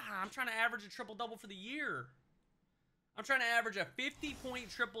 That's... I'm trying to average a triple-double for the year. I'm trying to average a 50-point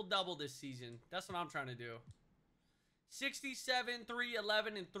triple-double this season. That's what I'm trying to do. 67, 3,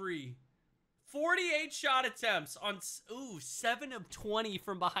 11, and 3. 48 shot attempts on... Ooh, 7 of 20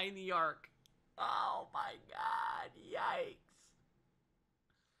 from behind the arc. Oh, my God. Yikes.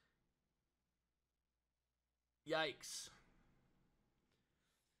 Yikes.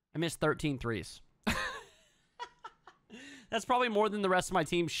 I missed 13 threes. That's probably more than the rest of my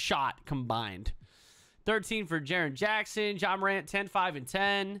team shot combined. 13 for Jaren Jackson. John Morant, 10, 5, and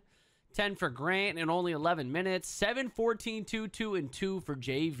 10. 10 for Grant in only 11 minutes. 7, 14, 2, 2, and 2 for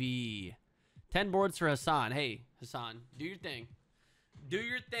JV. 10 boards for Hassan. Hey, Hassan, do your thing. Do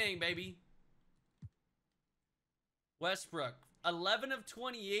your thing, baby. Westbrook, 11 of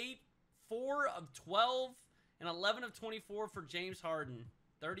 28, 4 of 12, and 11 of 24 for James Harden.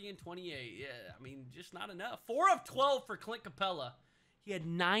 30 and 28. Yeah, I mean, just not enough. 4 of 12 for Clint Capella. He had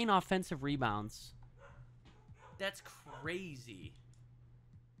 9 offensive rebounds. That's crazy.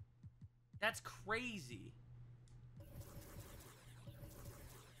 That's crazy.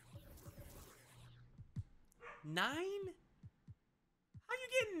 Nine? How you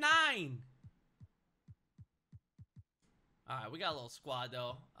get 9? All right, we got a little squad,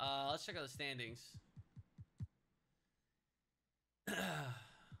 though. Let's check out the standings.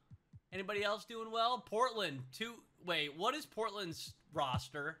 Anybody else doing well? Portland, 2. Wait, what is Portland's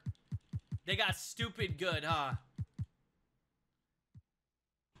roster? They got stupid good, huh?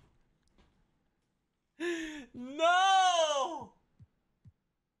 No!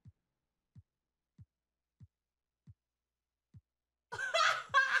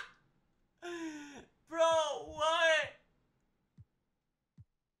 Bro, what?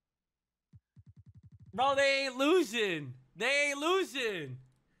 Bro, they ain't losing. They ain't losing.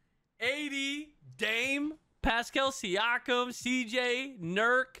 80, Dame, Pascal Siakam, CJ,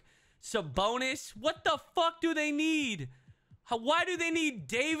 Nurk, Sabonis. What the fuck do they need? Why do they need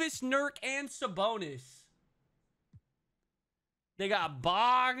Davis, Nurk, and Sabonis? They got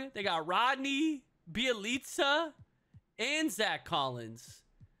Bog, they got Rodney, Bielitsa, and Zach Collins.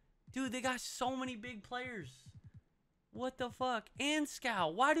 Dude, they got so many big players. What the fuck? And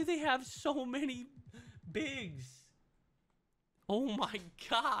Scout. Why do they have so many bigs? Oh my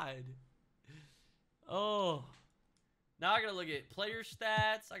God. Oh. Now I gotta look at player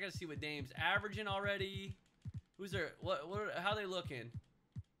stats. I gotta see what Dame's averaging already. Who's there? How they looking?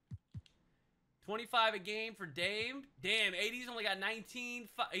 25 a game for Dame. Damn, 80's only got 19,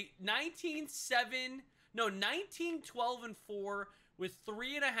 7. No, 19, 12, and 4 with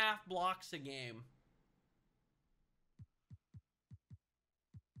 3.5 blocks a game.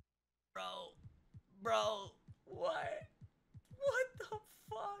 Bro, what? What the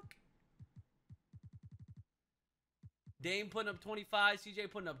fuck? Dame putting up 25,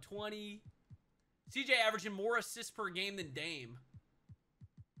 CJ putting up 20. CJ averaging more assists per game than Dame.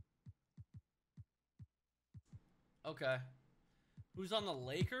 Okay. Who's on the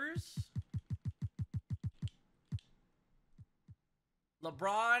Lakers?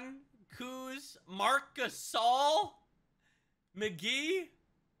 LeBron, Kuz, Marc Gasol, McGee,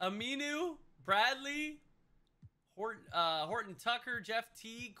 Aminu, Bradley, Horton Tucker, Jeff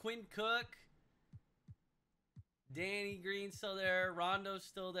Teague, Quinn Cook, Danny Green's still there, Rondo's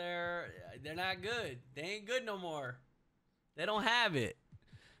still there. They're not good. They ain't good no more. They don't have it.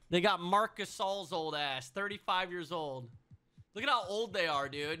 They got Marc Gasol's old ass, 35 years old. Look at how old they are,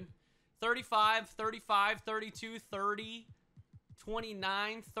 dude. 35, 35, 32, 30,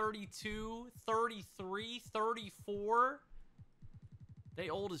 29, 32, 33, 34. They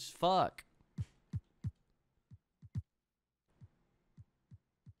old as fuck.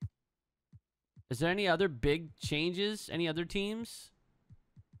 Is there any other big changes? Any other teams?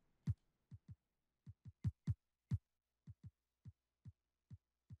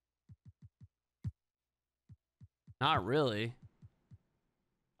 Not really.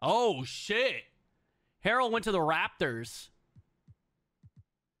 Oh, shit. Harrell went to the Raptors.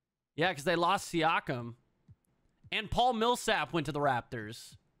 Yeah, because they lost Siakam. And Paul Millsap went to the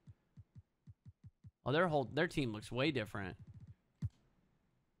Raptors. Oh, their team looks way different.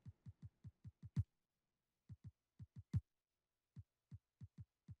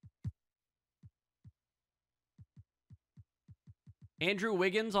 Andrew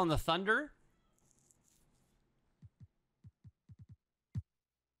Wiggins on the Thunder.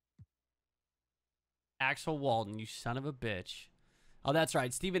 Axel Walden, you son of a bitch. Oh, that's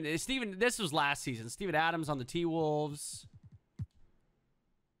right. Steven, this was last season. Steven Adams on the T-Wolves.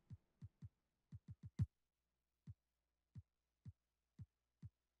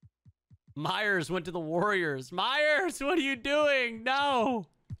 Myers went to the Warriors. Myers, what are you doing? No.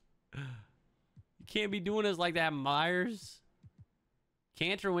 You can't be doing us like that, Myers.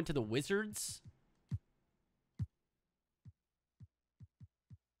 Cantor went to the Wizards.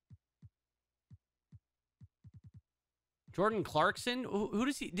 Jordan Clarkson? Who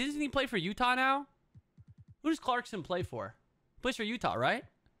does he... Doesn't he play for Utah now? Who does Clarkson play for? Plays for Utah, right?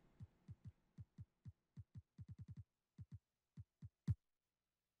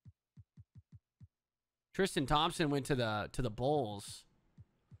 Tristan Thompson went to the Bulls.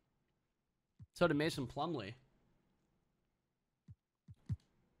 So did Mason Plumlee.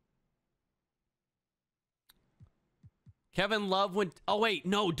 Kevin Love went... Oh, wait.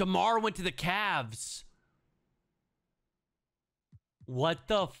 No, DeMar went to the Cavs. What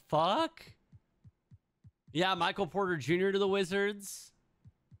the fuck? Yeah, Michael Porter Jr. to the Wizards.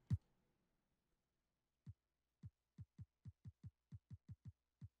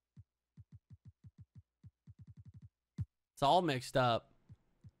 It's all mixed up.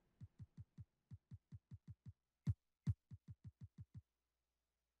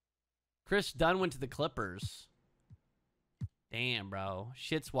 Chris Dunn went to the Clippers. Damn, bro.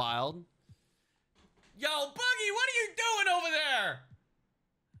 Shit's wild. Yo, Boogie, what are you doing over there?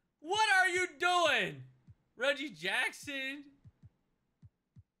 What are you doing? Reggie Jackson.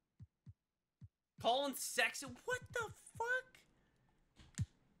 Colin Sexton. What the fuck?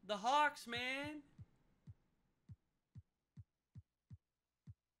 The Hawks, man.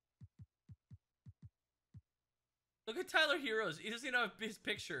 Look at Tyler Heroes. He doesn't even have his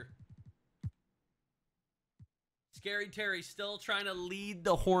picture. Scary Terry still trying to lead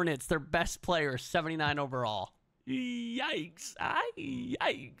the Hornets. Their best player, 79 overall. Yikes.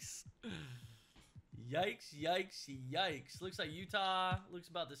 Yikes. Yikes, yikes, yikes. Looks like Utah. Looks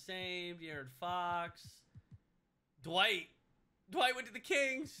about the same. De'Aaron Fox. Dwight. Dwight went to the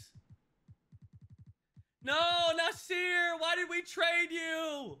Kings. No, Nasir. Why did we trade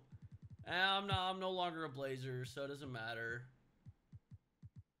you? I'm no longer a Blazer, so it doesn't matter.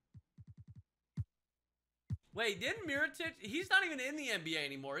 Wait, didn't Mirotic? He's not even in the NBA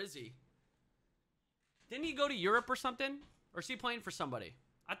anymore, is he? Didn't he go to Europe or something? Or is he playing for somebody?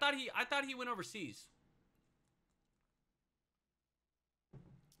 I thought he went overseas.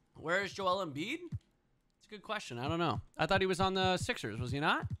 Where is Joel Embiid? It's a good question. I don't know. I thought he was on the Sixers. Was he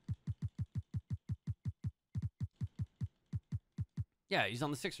not? Yeah, he's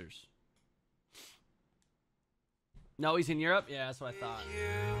on the Sixers. No, he's in Europe? Yeah, that's what I thought.